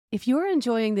If you're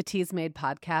enjoying the Teas Made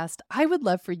podcast, I would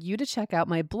love for you to check out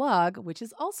my blog, which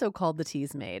is also called The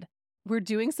Teas Made. We're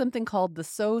doing something called the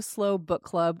So Slow Book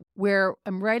Club, where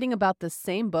I'm writing about the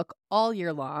same book all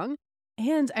year long,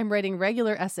 and I'm writing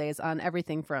regular essays on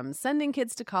everything from sending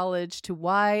kids to college to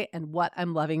why and what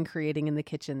I'm loving creating in the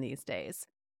kitchen these days.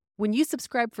 When you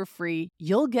subscribe for free,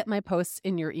 you'll get my posts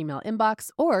in your email inbox,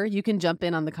 or you can jump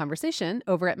in on the conversation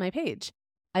over at my page.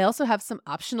 I also have some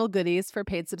optional goodies for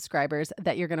paid subscribers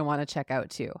that you're going to want to check out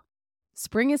too.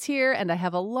 Spring is here, and I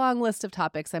have a long list of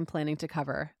topics I'm planning to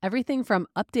cover. Everything from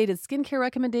updated skincare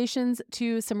recommendations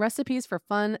to some recipes for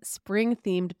fun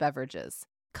spring-themed beverages.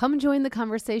 Come join the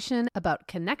conversation about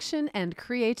connection and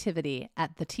creativity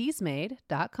at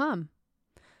theteasmade.com.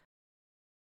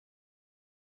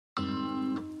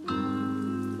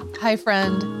 Hi,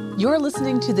 friend. You're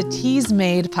listening to the Teas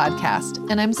Made podcast,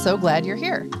 and I'm so glad you're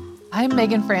here. I'm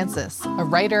Megan Francis, a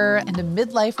writer and a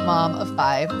midlife mom of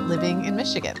 5 living in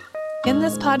Michigan. In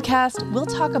this podcast, we'll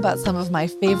talk about some of my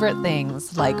favorite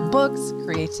things like books,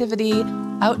 creativity,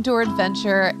 outdoor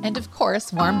adventure, and of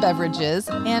course, warm beverages.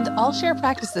 And I'll share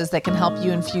practices that can help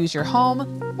you infuse your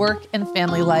home, work, and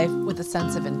family life with a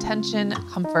sense of intention,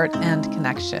 comfort, and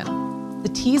connection. The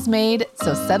tea's made,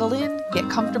 so settle in, get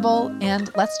comfortable,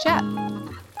 and let's chat.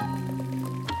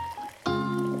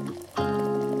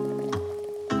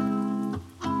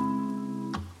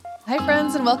 Hi,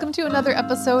 friends, and welcome to another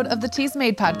episode of the Teas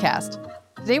Made podcast.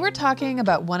 Today, we're talking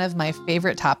about one of my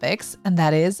favorite topics, and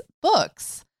that is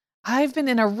books. I've been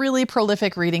in a really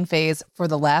prolific reading phase for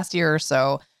the last year or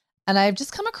so, and I've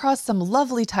just come across some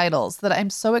lovely titles that I'm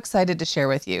so excited to share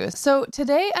with you. So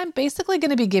today, I'm basically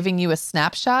going to be giving you a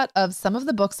snapshot of some of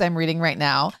the books I'm reading right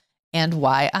now and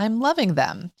why I'm loving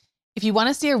them. If you want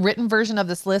to see a written version of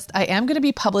this list, I am going to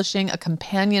be publishing a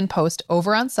companion post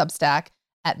over on Substack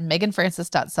at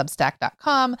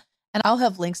meganfrancis.substack.com. And I'll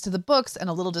have links to the books and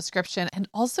a little description. And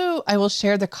also I will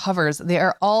share the covers. They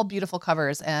are all beautiful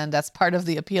covers. And that's part of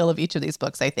the appeal of each of these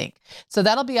books, I think. So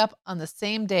that'll be up on the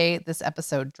same day this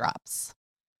episode drops.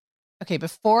 Okay,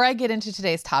 before I get into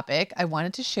today's topic, I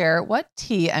wanted to share what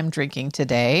tea I'm drinking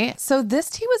today. So this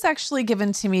tea was actually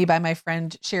given to me by my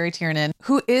friend Sherry Tiernan,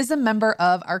 who is a member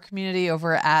of our community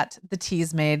over at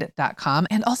theteasmade.com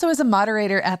and also is a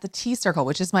moderator at the Tea Circle,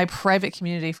 which is my private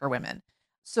community for women.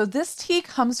 So this tea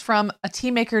comes from a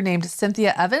tea maker named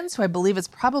Cynthia Evans, who I believe is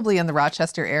probably in the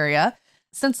Rochester area,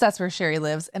 since that's where Sherry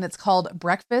lives, and it's called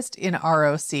Breakfast in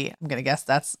ROC. I'm going to guess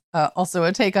that's also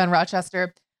a take on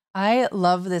Rochester. I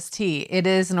love this tea. It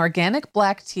is an organic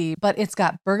black tea, but it's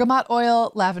got bergamot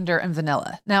oil, lavender, and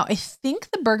vanilla. Now, I think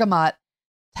the bergamot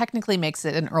technically makes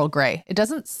it an Earl Grey. It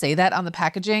doesn't say that on the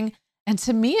packaging. And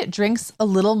to me, it drinks a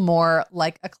little more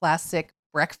like a classic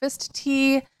breakfast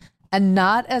tea and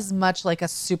not as much like a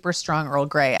super strong Earl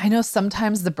Grey. I know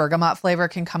sometimes the bergamot flavor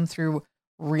can come through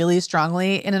really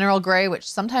strongly in an Earl Grey,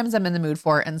 which sometimes I'm in the mood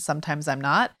for and sometimes I'm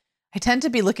not. I tend to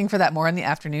be looking for that more in the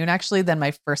afternoon, actually, than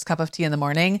my first cup of tea in the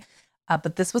morning.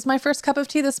 But this was my first cup of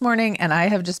tea this morning, and I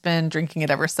have just been drinking it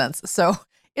ever since. So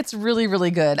it's really,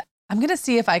 really good. I'm going to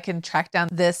see if I can track down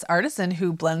this artisan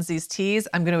who blends these teas.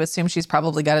 I'm going to assume she's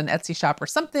probably got an Etsy shop or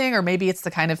something, or maybe it's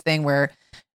the kind of thing where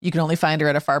you can only find her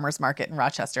at a farmer's market in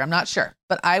Rochester. I'm not sure,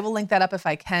 but I will link that up if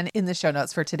I can in the show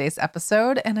notes for today's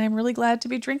episode. And I'm really glad to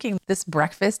be drinking this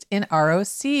Breakfast in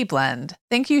ROC blend.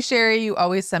 Thank you, Sherry. You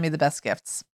always send me the best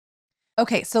gifts.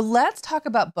 Okay, so let's talk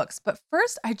about books. But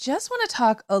first, I just want to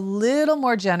talk a little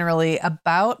more generally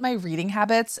about my reading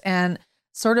habits and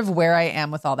sort of where I am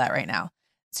with all that right now.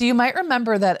 So you might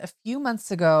remember that a few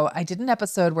months ago, I did an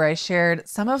episode where I shared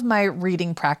some of my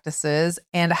reading practices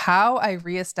and how I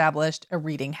reestablished a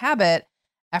reading habit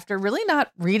after really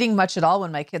not reading much at all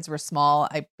when my kids were small.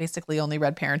 I basically only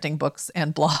read parenting books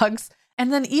and blogs.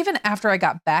 And then even after I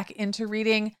got back into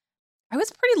reading, I was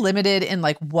pretty limited in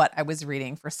like what I was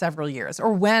reading for several years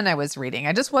or when I was reading.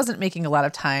 I just wasn't making a lot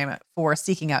of time for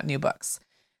seeking out new books.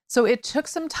 So it took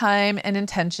some time and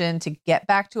intention to get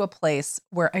back to a place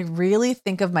where I really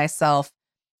think of myself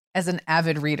as an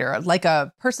avid reader, like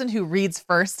a person who reads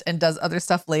first and does other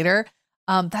stuff later.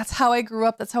 That's how I grew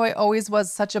up. That's how I always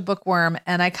was, such a bookworm.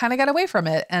 And I kind of got away from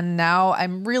it. And now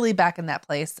I'm really back in that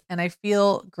place and I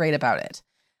feel great about it.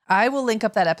 I will link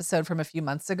up that episode from a few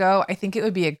months ago. I think it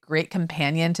would be a great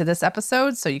companion to this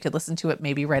episode, so you could listen to it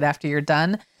maybe right after you're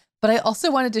done. But I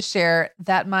also wanted to share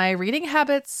that my reading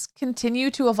habits continue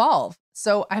to evolve.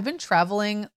 So I've been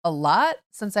traveling a lot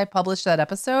since I published that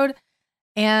episode.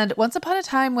 And once upon a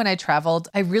time when I traveled,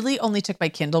 I really only took my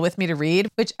Kindle with me to read,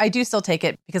 which I do still take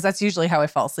it because that's usually how I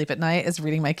fall asleep at night, is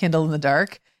reading my Kindle in the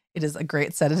dark. It is a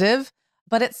great sedative.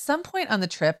 But at some point on the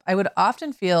trip, I would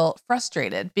often feel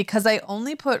frustrated because I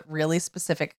only put really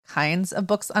specific kinds of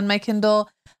books on my Kindle.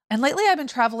 And lately I've been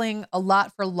traveling a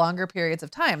lot for longer periods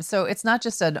of time. So it's not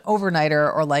just an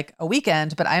overnighter or like a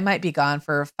weekend, but I might be gone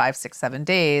for 5, 6, 7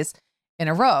 days in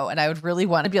a row. And I would really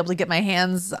want to be able to get my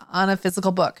hands on a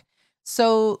physical book.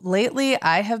 So lately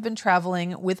I have been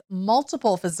traveling with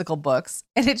multiple physical books.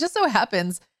 And it just so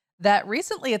happens that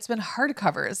recently it's been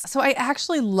hardcovers. So I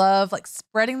actually love like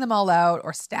spreading them all out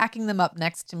or stacking them up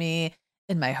next to me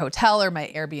in my hotel or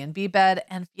my Airbnb bed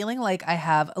and feeling like I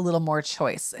have a little more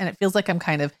choice. And it feels like I'm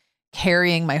kind of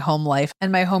carrying my home life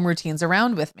and my home routines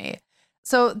around with me.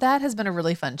 So that has been a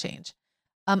really fun change.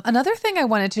 Another thing I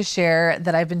wanted to share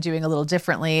that I've been doing a little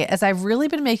differently is I've really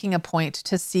been making a point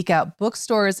to seek out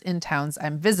bookstores in towns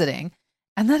I'm visiting.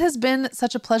 And that has been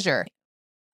such a pleasure.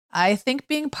 I think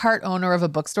being part owner of a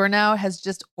bookstore now has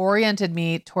just oriented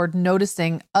me toward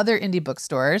noticing other indie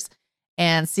bookstores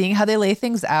and seeing how they lay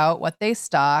things out, what they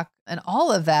stock, and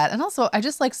all of that. And also, I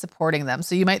just like supporting them.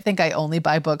 So you might think I only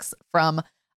buy books from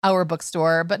our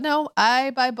bookstore, but no, I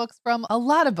buy books from a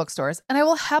lot of bookstores, and I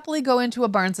will happily go into a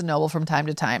Barnes and Noble from time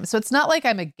to time. So it's not like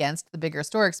I'm against the bigger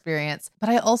store experience, but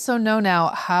I also know now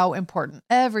how important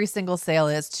every single sale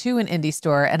is to an indie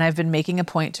store, and I've been making a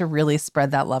point to really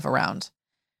spread that love around.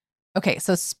 Okay,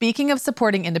 so speaking of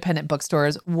supporting independent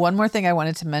bookstores, one more thing I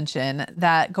wanted to mention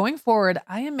that going forward,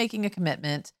 I am making a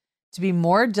commitment to be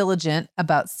more diligent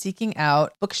about seeking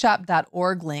out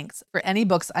bookshop.org links for any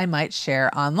books I might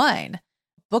share online.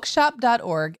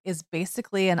 Bookshop.org is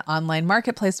basically an online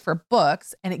marketplace for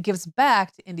books, and it gives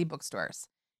back to indie bookstores.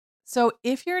 So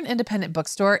if you're an independent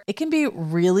bookstore, it can be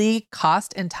really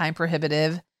cost and time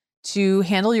prohibitive to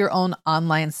handle your own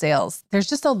online sales. There's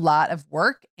just a lot of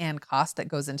work and cost that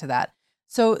goes into that.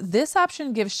 So this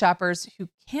option gives shoppers who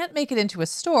can't make it into a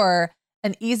store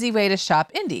an easy way to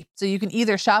shop indie. So you can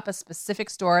either shop a specific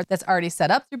store that's already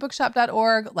set up through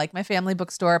bookshop.org, like my family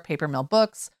bookstore, Paper Mill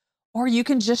Books, or you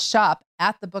can just shop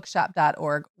at the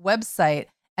bookshop.org website,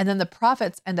 and then the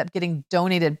profits end up getting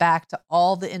donated back to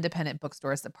all the independent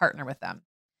bookstores that partner with them.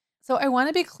 So I want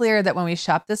to be clear that when we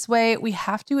shop this way, we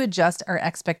have to adjust our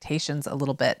expectations a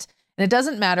little bit. And it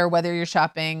doesn't matter whether you're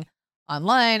shopping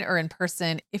online or in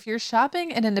person. If you're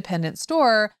shopping an independent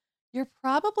store, you're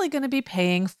probably going to be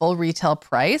paying full retail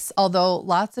price, although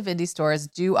lots of indie stores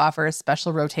do offer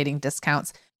special rotating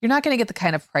discounts. You're not going to get the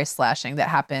kind of price slashing that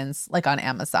happens like on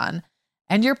Amazon.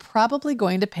 And you're probably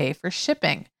going to pay for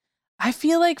shipping. I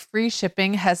feel like free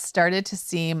shipping has started to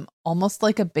seem almost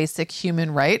like a basic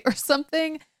human right or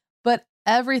something. But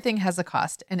everything has a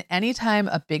cost. And anytime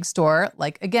a big store,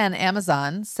 like again,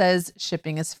 Amazon, says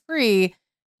shipping is free,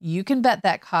 you can bet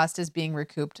that cost is being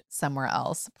recouped somewhere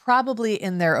else, probably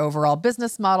in their overall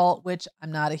business model, which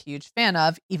I'm not a huge fan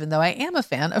of, even though I am a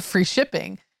fan of free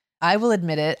shipping. I will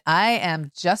admit it, I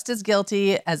am just as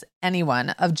guilty as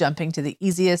anyone of jumping to the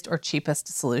easiest or cheapest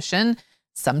solution.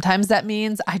 Sometimes that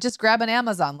means I just grab an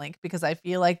Amazon link because I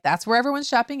feel like that's where everyone's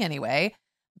shopping anyway.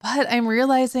 But I'm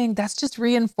realizing that's just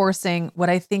reinforcing what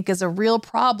I think is a real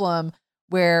problem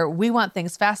where we want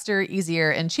things faster,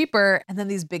 easier, and cheaper. And then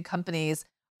these big companies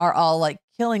are all like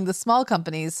killing the small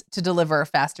companies to deliver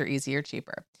faster, easier,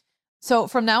 cheaper. So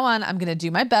from now on, I'm going to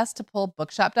do my best to pull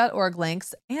bookshop.org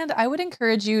links. And I would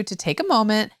encourage you to take a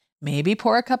moment, maybe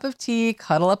pour a cup of tea,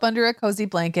 cuddle up under a cozy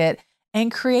blanket,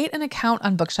 and create an account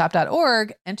on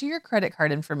bookshop.org, enter your credit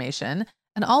card information,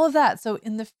 and all of that. So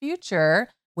in the future,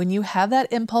 when you have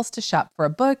that impulse to shop for a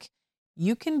book,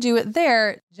 you can do it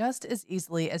there just as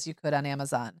easily as you could on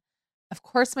Amazon. Of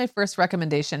course, my first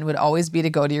recommendation would always be to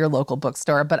go to your local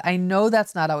bookstore, but I know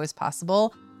that's not always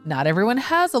possible. Not everyone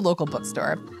has a local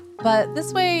bookstore, but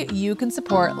this way you can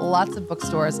support lots of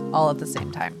bookstores all at the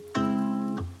same time.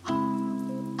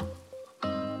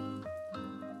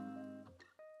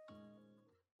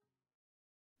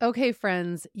 Okay,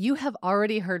 friends, you have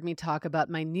already heard me talk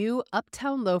about my new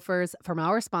Uptown loafers from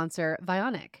our sponsor,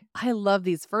 Vionic. I love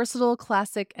these versatile,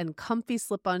 classic, and comfy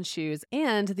slip-on shoes,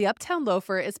 and the Uptown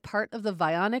loafer is part of the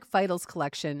Vionic Vitals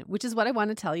collection, which is what I want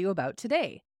to tell you about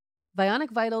today. Vionic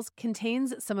Vitals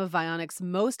contains some of Vionic's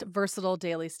most versatile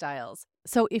daily styles.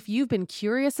 So if you've been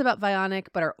curious about Vionic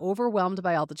but are overwhelmed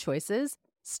by all the choices,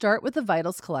 start with the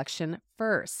Vitals collection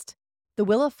first. The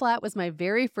Willow Flat was my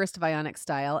very first Vionic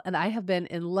style, and I have been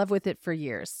in love with it for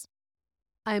years.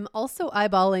 I'm also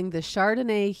eyeballing the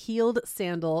Chardonnay heeled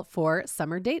sandal for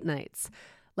summer date nights.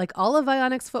 Like all of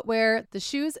Vionic's footwear, the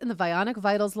shoes in the Vionic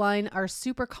Vitals line are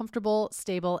super comfortable,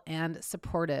 stable, and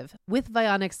supportive with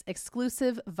Vionic's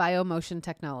exclusive VioMotion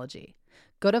technology.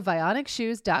 Go to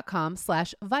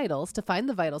vionicshoes.com/vitals to find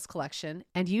the Vitals collection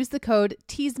and use the code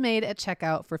TEASMADE at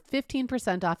checkout for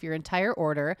 15% off your entire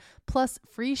order, plus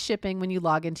free shipping when you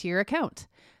log into your account.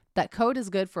 That code is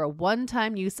good for a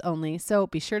one-time use only, so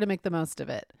be sure to make the most of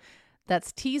it.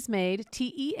 That's TEASMADE,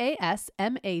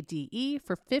 TEASMADE,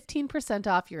 for 15%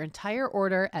 off your entire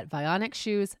order at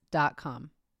vionicshoes.com.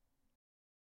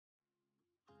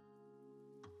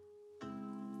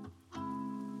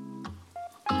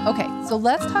 Okay, so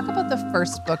let's talk about the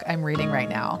first book I'm reading right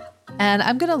now. And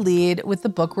I'm going to lead with the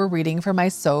book we're reading for my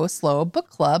So Slow book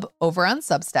club over on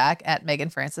Substack at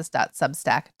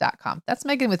meganfrancis.substack.com. That's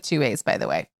Megan with 2 A's, by the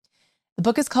way. The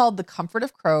book is called The Comfort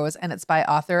of Crows, and it's by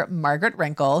author Margaret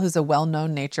Renkl, who's a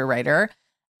well-known nature writer.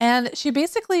 And she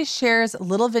basically shares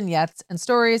little vignettes and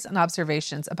stories and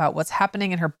observations about what's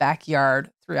happening in her backyard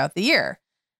throughout the year.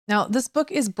 Now, this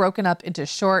book is broken up into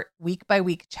short,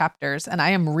 week-by-week chapters, and I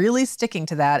am really sticking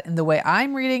to that in the way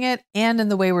I'm reading it and in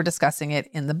the way we're discussing it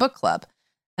in the book club.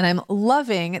 And I'm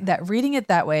loving that reading it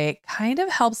that way kind of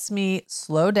helps me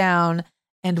slow down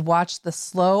and watch the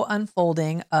slow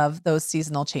unfolding of those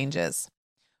seasonal changes.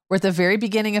 We're at the very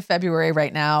beginning of February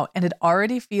right now, and it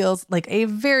already feels like a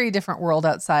very different world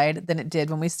outside than it did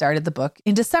when we started the book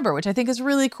in December, which I think is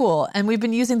really cool. And we've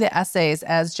been using the essays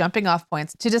as jumping off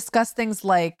points to discuss things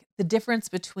like the difference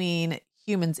between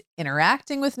humans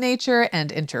interacting with nature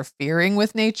and interfering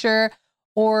with nature,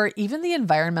 or even the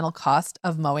environmental cost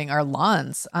of mowing our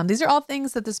lawns. These are all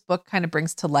things that this book kind of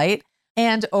brings to light.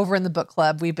 And over in the book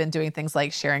club, we've been doing things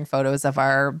like sharing photos of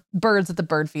our birds at the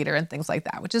bird feeder and things like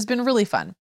that, which has been really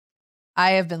fun.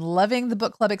 I have been loving the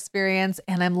book club experience,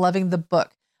 and I'm loving the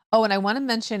book. Oh, and I want to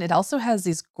mention it also has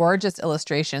these gorgeous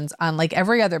illustrations on like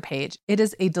every other page. It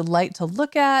is a delight to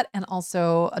look at and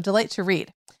also a delight to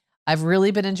read. I've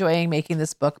really been enjoying making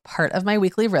this book part of my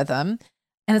weekly rhythm.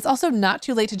 And it's also not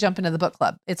too late to jump into the book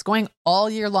club. It's going all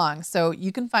year long, so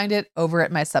you can find it over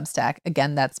at my Substack.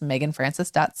 Again, that's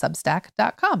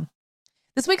meganfrancis.substack.com.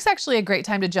 This week's actually a great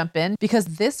time to jump in because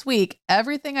this week,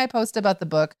 everything I post about the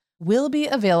book will be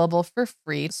available for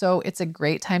free. So it's a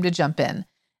great time to jump in.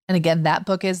 And again, that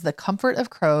book is The Comfort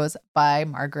of Crows by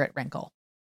Margaret Renkl.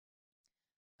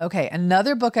 Okay,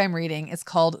 another book I'm reading is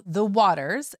called The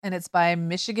Waters, and it's by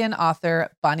Michigan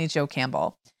author Bonnie Jo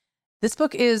Campbell. This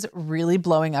book is really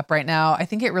blowing up right now. I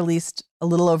think it released a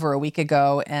little over a week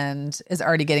ago and is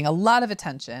already getting a lot of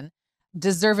attention.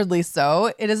 Deservedly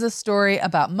so. It is a story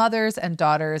about mothers and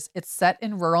daughters. It's set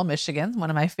in rural Michigan,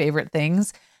 one of my favorite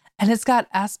things. And it's got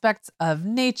aspects of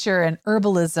nature and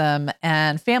herbalism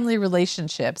and family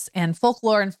relationships and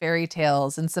folklore and fairy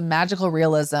tales and some magical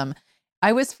realism.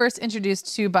 I was first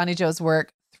introduced to Bonnie Jo's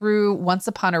work through Once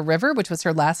Upon a River, which was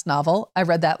her last novel. I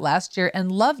read that last year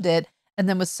and loved it, and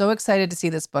then was so excited to see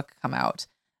this book come out.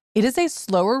 It is a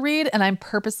slower read, and I'm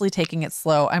purposely taking it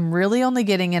slow. I'm really only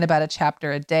getting in about a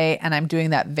chapter a day, and I'm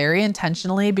doing that very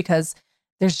intentionally because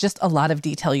there's just a lot of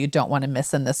detail you don't want to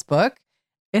miss in this book.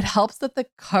 It helps that the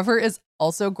cover is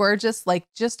also gorgeous. Like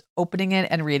just opening it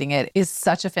and reading it is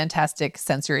such a fantastic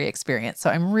sensory experience. So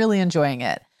I'm really enjoying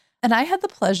it. And I had the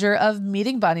pleasure of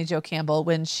meeting Bonnie Jo Campbell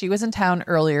when she was in town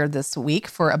earlier this week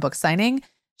for a book signing.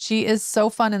 She is so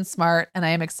fun and smart, and I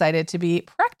am excited to be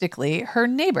practically her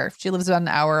neighbor. She lives about an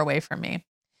hour away from me.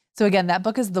 So again, that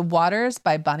book is The Waters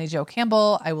by Bonnie Jo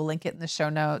Campbell. I will link it in the show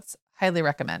notes. Highly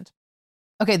recommend.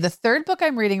 Okay, the third book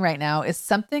I'm reading right now is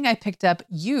something I picked up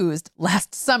used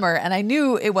last summer, and I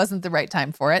knew it wasn't the right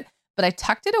time for it, but I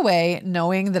tucked it away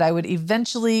knowing that I would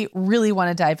eventually really want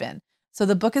to dive in. So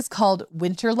the book is called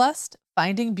Winterlust: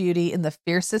 Finding Beauty in the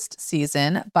Fiercest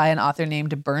Season by an author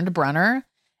named Bernd Brunner,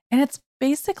 and it's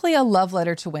basically a love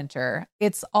letter to winter.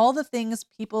 It's all the things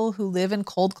people who live in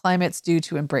cold climates do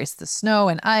to embrace the snow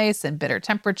and ice and bitter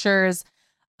temperatures.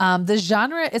 The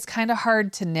genre is kind of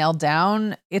hard to nail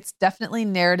down. It's definitely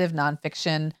narrative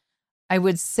nonfiction. I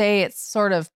would say it's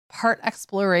sort of part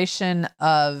exploration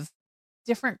of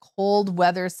different cold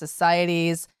weather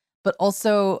societies, but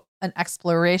also an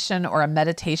exploration or a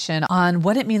meditation on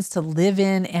what it means to live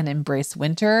in and embrace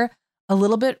winter. A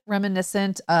little bit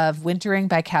reminiscent of Wintering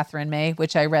by Catherine May,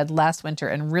 which I read last winter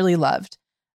and really loved.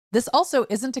 This also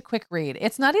isn't a quick read.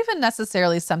 It's not even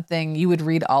necessarily something you would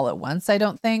read all at once, I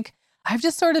don't think. I've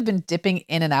just sort of been dipping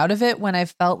in and out of it when I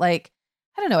felt like,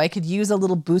 I don't know, I could use a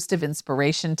little boost of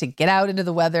inspiration to get out into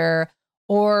the weather,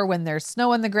 or when there's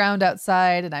snow on the ground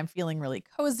outside and I'm feeling really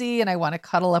cozy and I want to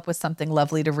cuddle up with something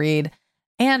lovely to read.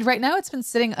 And right now it's been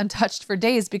sitting untouched for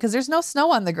days because there's no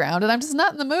snow on the ground and I'm just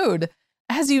not in the mood.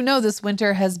 As you know, this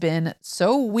winter has been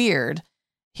so weird.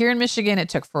 Here in Michigan, it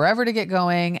took forever to get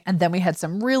going. And then we had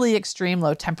some really extreme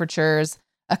low temperatures.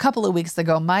 A couple of weeks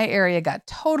ago, my area got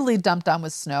totally dumped on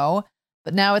with snow,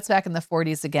 but now it's back in the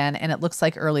 40s again, and it looks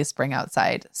like early spring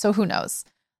outside. So who knows?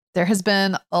 There has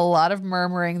been a lot of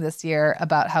murmuring this year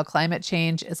about how climate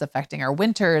change is affecting our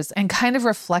winters and kind of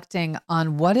reflecting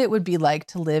on what it would be like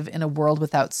to live in a world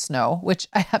without snow, which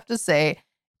I have to say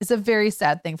is a very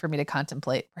sad thing for me to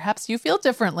contemplate. Perhaps you feel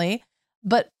differently,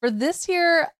 but for this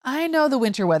year, I know the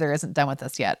winter weather isn't done with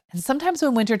us yet. And sometimes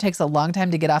when winter takes a long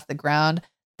time to get off the ground,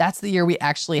 that's the year we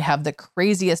actually have the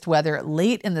craziest weather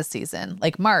late in the season,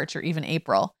 like March or even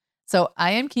April. So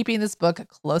I am keeping this book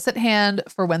close at hand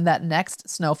for when that next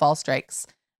snowfall strikes.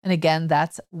 And again,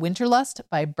 that's Winterlust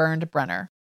by Bernd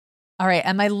Brenner. All right,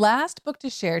 and my last book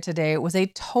to share today was a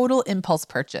total impulse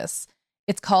purchase.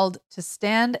 It's called To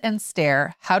Stand and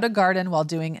Stare: How to Garden While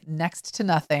Doing Next to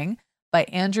Nothing by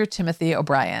Andrew Timothy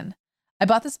O'Brien. I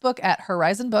bought this book at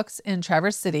Horizon Books in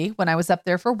Traverse City when I was up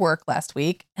there for work last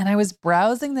week, and I was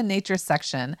browsing the nature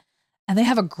section, and they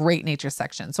have a great nature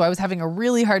section. So I was having a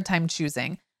really hard time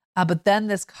choosing. But then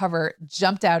this cover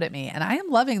jumped out at me, and I am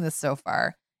loving this so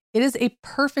far. It is a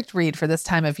perfect read for this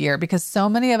time of year because so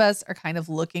many of us are kind of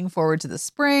looking forward to the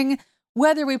spring,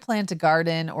 whether we plan to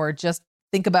garden or just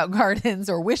think about gardens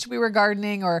or wish we were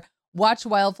gardening or watch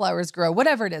wildflowers grow,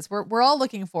 whatever it is. We're all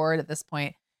looking forward at this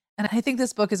point. And I think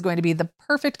this book is going to be the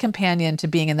perfect companion to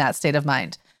being in that state of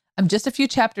mind. I'm just a few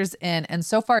chapters in, and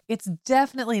so far, it's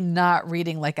definitely not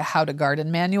reading like a how to garden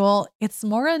manual. It's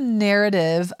more a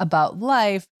narrative about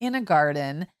life in a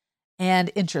garden and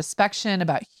introspection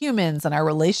about humans and our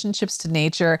relationships to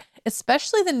nature,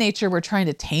 especially the nature we're trying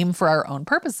to tame for our own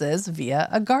purposes via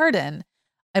a garden.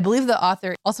 I believe the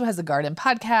author also has a garden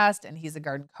podcast, and he's a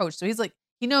garden coach. So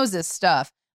he knows this stuff,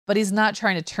 but he's not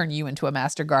trying to turn you into a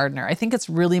master gardener. I think it's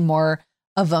really more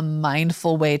of a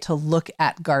mindful way to look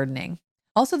at gardening.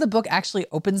 Also, the book actually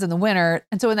opens in the winter.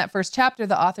 And so in that first chapter,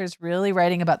 the author is really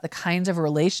writing about the kinds of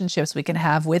relationships we can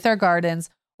have with our gardens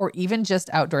or even just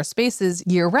outdoor spaces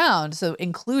year round. So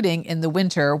including in the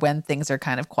winter when things are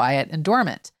kind of quiet and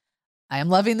dormant. I am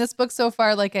loving this book so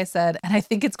far, like I said, and I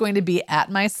think it's going to be at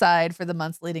my side for the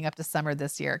months leading up to summer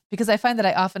this year, because I find that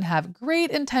I often have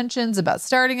great intentions about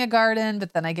starting a garden,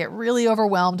 but then I get really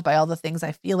overwhelmed by all the things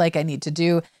I feel like I need to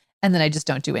do. And then I just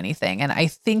don't do anything. And I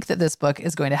think that this book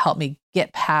is going to help me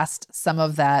get past some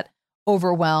of that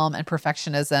overwhelm and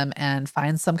perfectionism and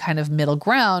find some kind of middle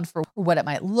ground for what it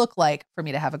might look like for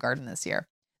me to have a garden this year.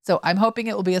 So I'm hoping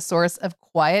it will be a source of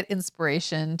quiet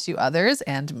inspiration to others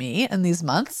and me in these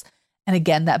months. And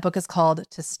again, that book is called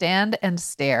To Stand and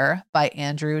Stare by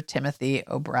Andrew Timothy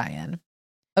O'Brien.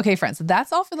 Okay, friends,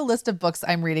 that's all for the list of books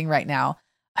I'm reading right now.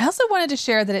 I also wanted to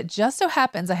share that it just so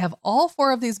happens I have all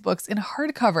 4 of these books in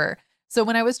hardcover. So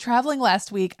when I was traveling last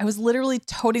week, I was literally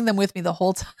toting them with me the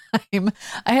whole time.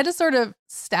 I had to sort of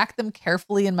stack them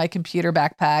carefully in my computer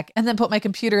backpack and then put my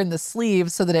computer in the sleeve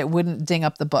so that it wouldn't ding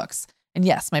up the books. And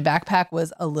yes, my backpack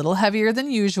was a little heavier than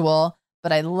usual,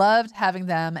 but I loved having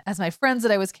them as my friends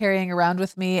that I was carrying around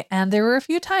with me. And there were a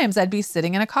few times I'd be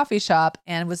sitting in a coffee shop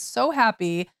and was so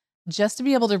happy just to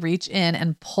be able to reach in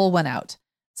and pull one out.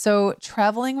 So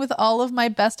traveling with all of my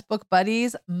best book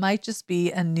buddies might just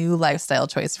be a new lifestyle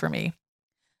choice for me.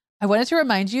 I wanted to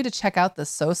remind you to check out the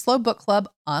So Slow Book Club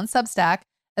on Substack,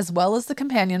 as well as the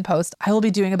companion post I will be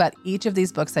doing about each of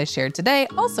these books I shared today,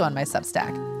 also on my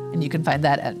Substack. And you can find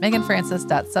that at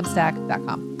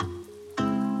meganfrancis.substack.com.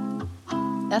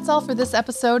 That's all for this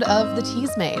episode of The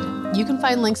Teas Made. You can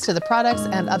find links to the products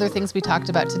and other things we talked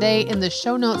about today in the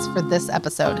show notes for this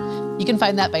episode. You can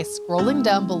find that by scrolling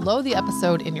down below the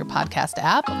episode in your podcast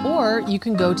app, or you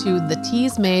can go to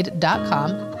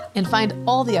theteasmade.com and find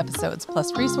all the episodes,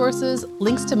 plus resources,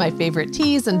 links to my favorite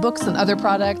teas and books and other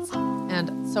products,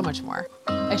 and so much more.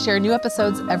 I share new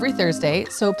episodes every Thursday,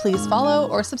 so please follow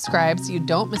or subscribe so you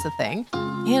don't miss a thing.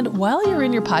 And while you're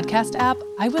in your podcast app,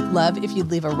 I would love if you'd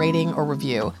leave a rating or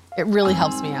review. It really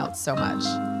helps me out so much.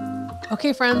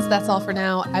 Okay, friends, that's all for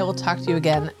now. I will talk to you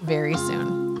again very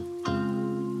soon.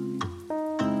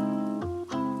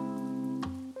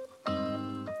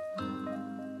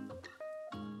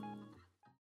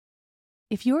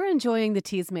 If you're enjoying the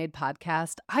Teas Made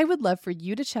podcast, I would love for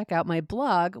you to check out my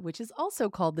blog, which is also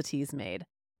called The Teas Made.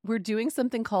 We're doing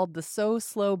something called the So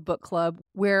Slow Book Club,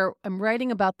 where I'm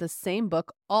writing about the same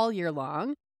book all year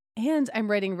long, and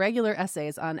I'm writing regular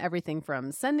essays on everything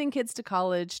from sending kids to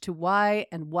college to why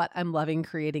and what I'm loving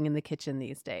creating in the kitchen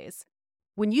these days.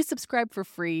 When you subscribe for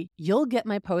free, you'll get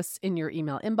my posts in your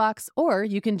email inbox, or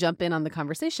you can jump in on the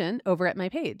conversation over at my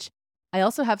page. I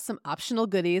also have some optional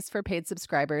goodies for paid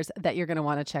subscribers that you're going to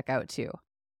want to check out too.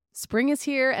 Spring is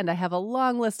here, and I have a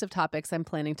long list of topics I'm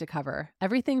planning to cover.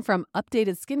 Everything from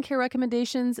updated skincare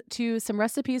recommendations to some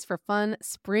recipes for fun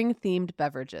spring-themed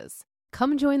beverages.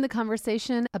 Come join the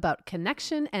conversation about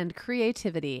connection and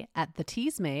creativity at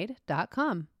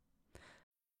theteasmade.com.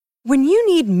 When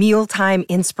you need mealtime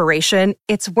inspiration,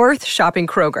 it's worth shopping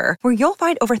Kroger, where you'll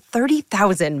find over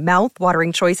 30,000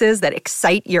 mouth-watering choices that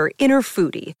excite your inner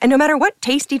foodie. And no matter what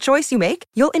tasty choice you make,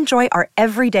 you'll enjoy our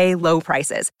everyday low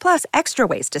prices, plus extra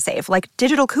ways to save, like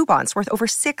digital coupons worth over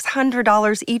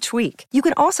 $600 each week. You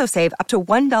can also save up to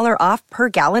 $1 off per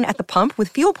gallon at the pump with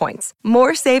fuel points.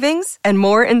 More savings and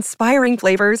more inspiring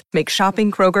flavors make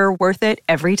shopping Kroger worth it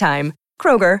every time.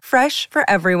 Kroger, fresh for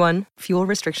everyone. Fuel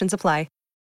restrictions apply.